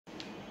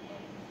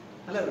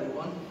Hello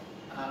everyone,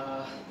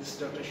 this is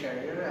Dr.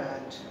 Shahriar,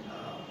 and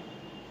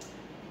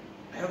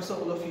I hope so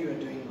all of you are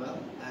doing well,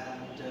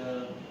 and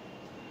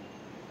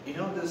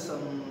there's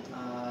some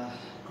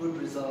good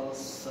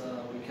results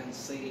we can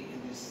see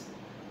in these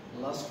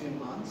last few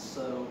months.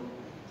 So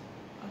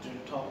I'm going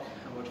to talk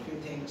about a few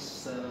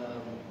things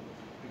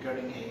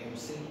regarding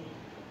AMC.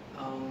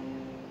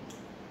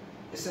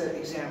 It's an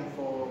exam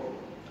for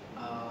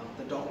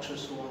the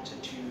doctors who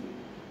wanted to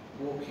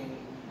work in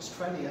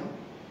Australia.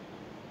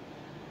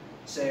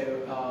 So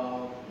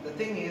the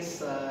thing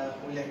is,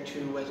 we'd like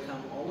to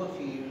welcome all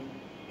of you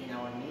in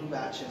our new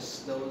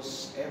batches,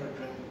 those ever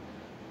dream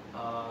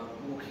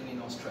working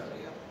in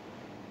Australia.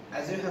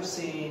 As you have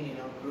seen,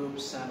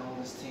 groups and all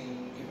this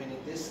thing, even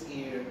in this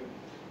year,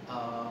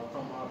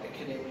 from our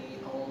academy,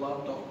 a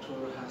lot of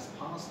doctors has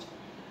passed,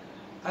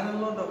 and a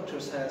lot of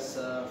doctors has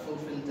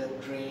fulfilled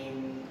their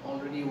dream,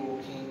 already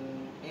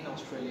working in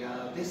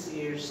Australia. This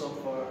year, so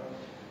far,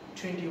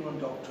 21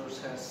 doctors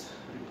has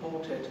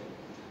reported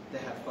they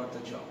have got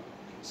the job.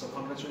 So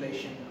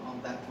congratulations on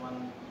that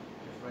one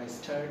before I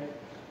start.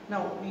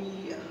 Now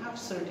we have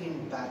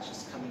certain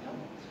batches coming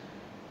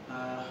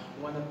up.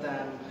 One of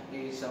them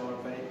is our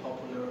very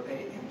popular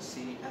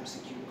AMC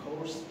MCQ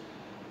course,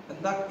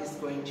 and that is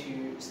going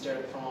to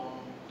start from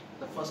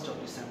the 1st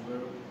of December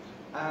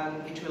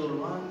and it will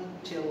run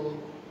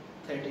till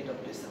 30th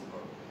of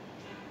December.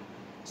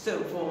 So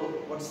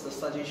what's the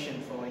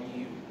suggestion for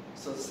you?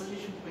 So the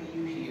suggestion for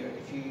you here,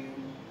 if you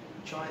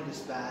join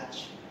this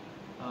batch,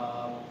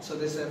 so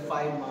there's a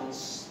 5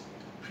 months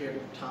period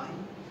of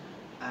time,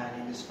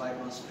 and in this 5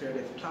 months period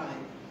of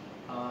time,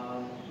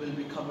 we'll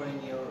be covering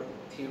your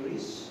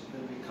theories,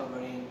 we'll be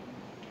covering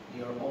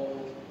your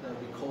all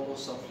the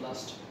course of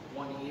last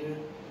 1 year.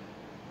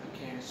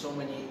 Okay, so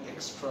many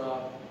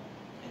extra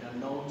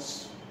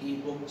notes,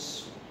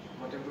 ebooks,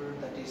 whatever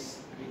that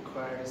is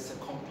required. It's a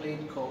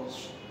complete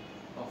course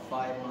of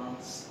 5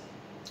 months,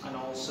 and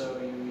also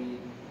we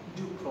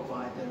do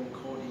provide the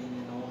recording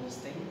and all this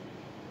thing.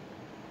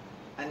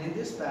 And in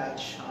this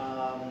batch,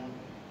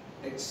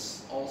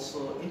 it's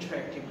also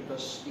interactive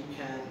because you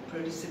can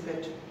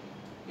participate,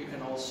 you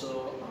can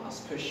also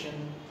ask questions.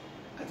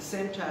 At the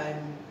same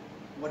time,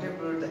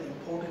 whatever the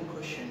important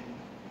question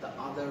the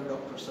other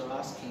doctors are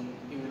asking,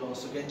 you will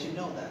also get to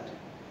know that.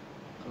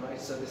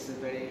 Alright, so this is a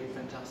very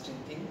fantastic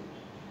thing.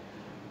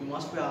 You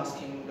must be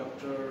asking,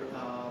 Doctor,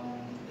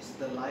 is it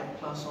the live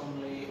class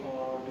only,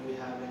 or do we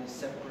have any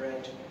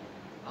separate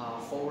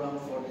forum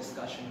for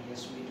discussion?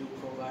 Yes, we do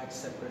provide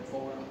separate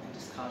forum and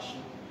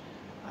discussion.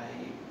 I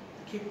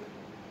keep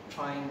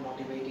trying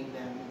motivating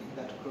them in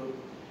that group,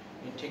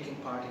 in taking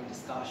part in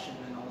discussion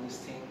and all these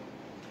things.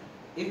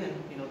 Even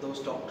those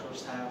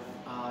doctors have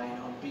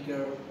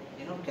bigger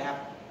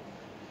gap.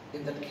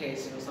 In that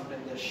case,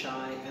 sometimes they're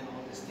shy and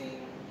all this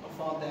thing.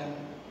 For them,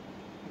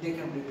 they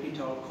can repeat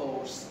our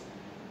course,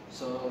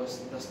 so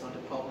that's not a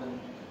problem.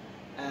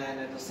 And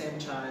at the same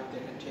time, they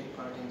can take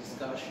part in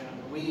discussion.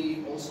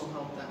 We also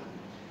help them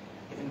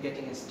even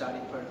getting a study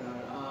partner.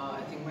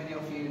 I think many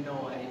of you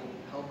know I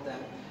helped them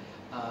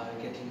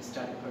getting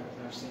study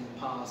partners in the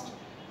past,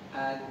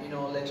 and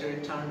later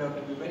it turned out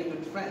to be very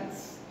good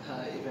friends,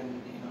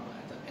 even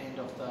at the end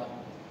of the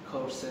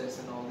courses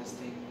and all this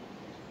thing.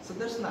 So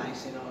that's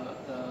nice.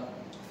 The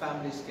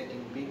family is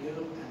getting bigger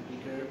and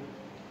bigger.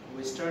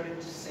 We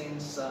started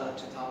since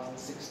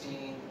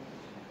 2016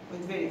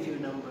 with very few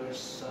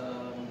numbers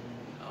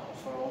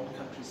of our own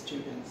country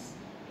students,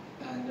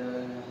 and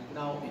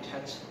now it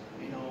has,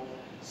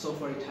 so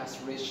far it has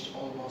reached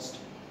almost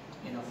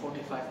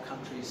 45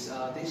 countries.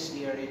 This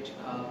year it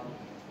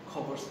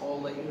covers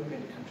all the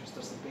European countries.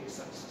 That's a big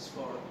success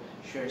for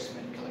Shares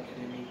Medical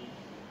Academy.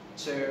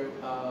 So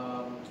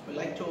I'd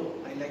like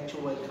to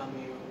welcome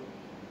you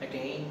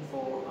again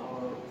for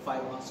our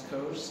 5 months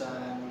course,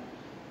 and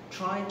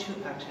try to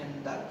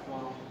attend that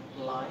one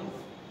live.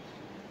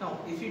 Now,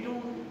 if you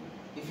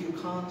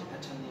can't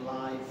attend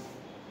live,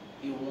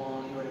 you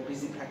are a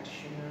busy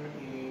practitioner,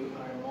 you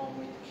are a mom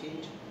with a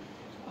kid,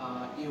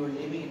 you are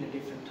living in a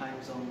different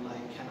time zone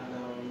like Canada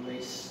or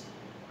US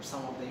or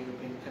some of the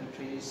European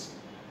countries.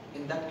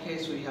 In that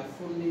case, we have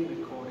fully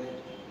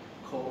recorded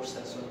course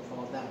as well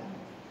for them.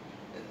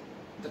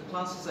 The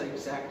classes are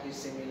exactly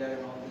similar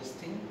and all this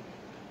thing,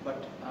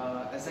 but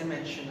as I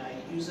mentioned, I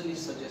usually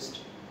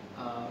suggest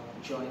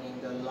joining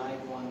the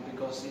live one,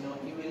 because you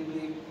will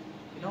be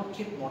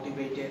keep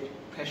motivated,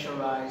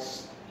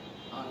 pressurized.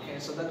 Okay,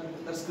 so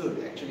that's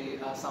good actually.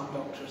 Some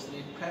doctors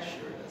need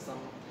pressure, some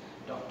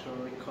doctor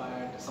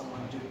required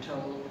someone to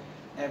tell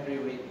every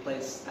week,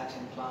 please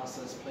attend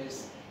classes,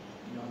 please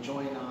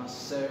join us.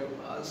 So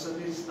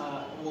this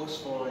works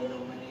for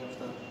many of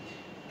the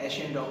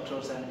Asian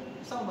doctors and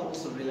some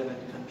also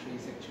relevant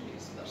countries actually.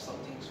 So that's how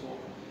things work.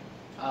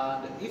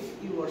 And if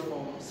you are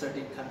from a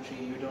certain country,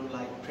 you don't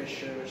like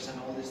pressures and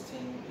all this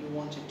thing, you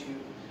wanted to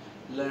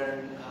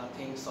learn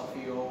things of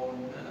your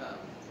own,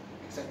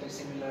 exactly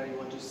similar, you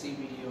want to see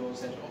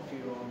videos of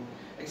your own,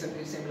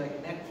 exactly same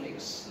like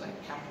Netflix, like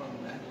Kaplan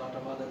and a lot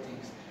of other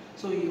things.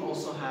 So you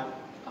also have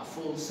a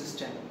full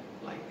system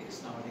like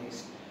this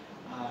nowadays.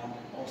 and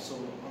also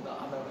on the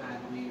other hand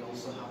we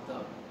also have the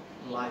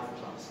live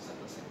classes at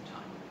the same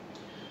time.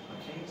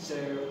 Okay,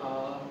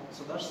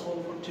 so that's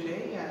all for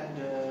today, and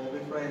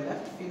before I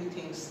left, a few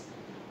things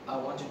I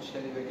wanted to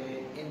tell you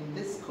again. In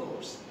this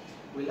course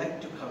we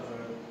like to cover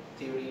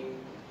theory,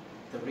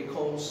 the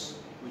recalls,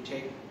 we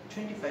take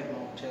 25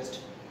 mock tests,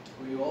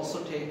 we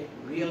also take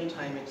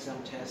real-time exam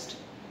test,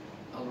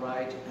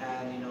 alright,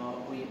 and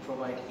we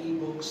provide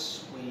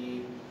ebooks,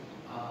 we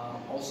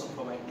also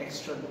provide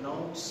extra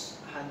notes,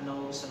 hand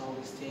notes and all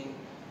these things.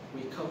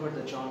 We cover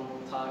the John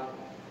Muthag,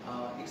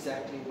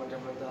 exactly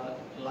whatever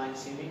the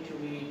lines you need to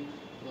read,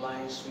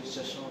 lines which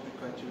just not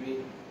required to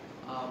read.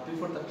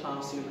 Before the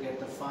class you'll get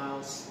the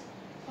files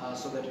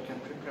so that you can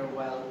prepare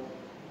well,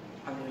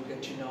 and you'll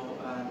get to know,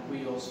 and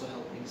we also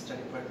help in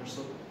study partners.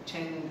 So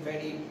 10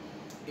 very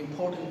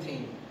important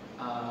things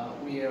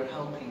we are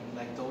helping,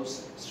 like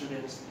those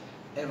students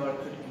ever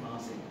could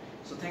imagine.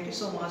 So thank you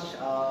so much.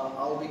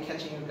 I'll be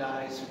catching you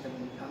guys with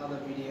another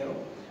video.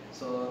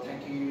 So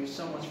thank you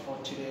so much for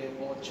today,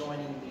 for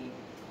joining me.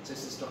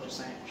 This is Dr.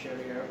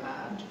 Shahriar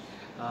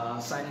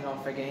and signing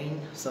off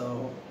again.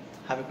 So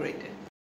have a great day.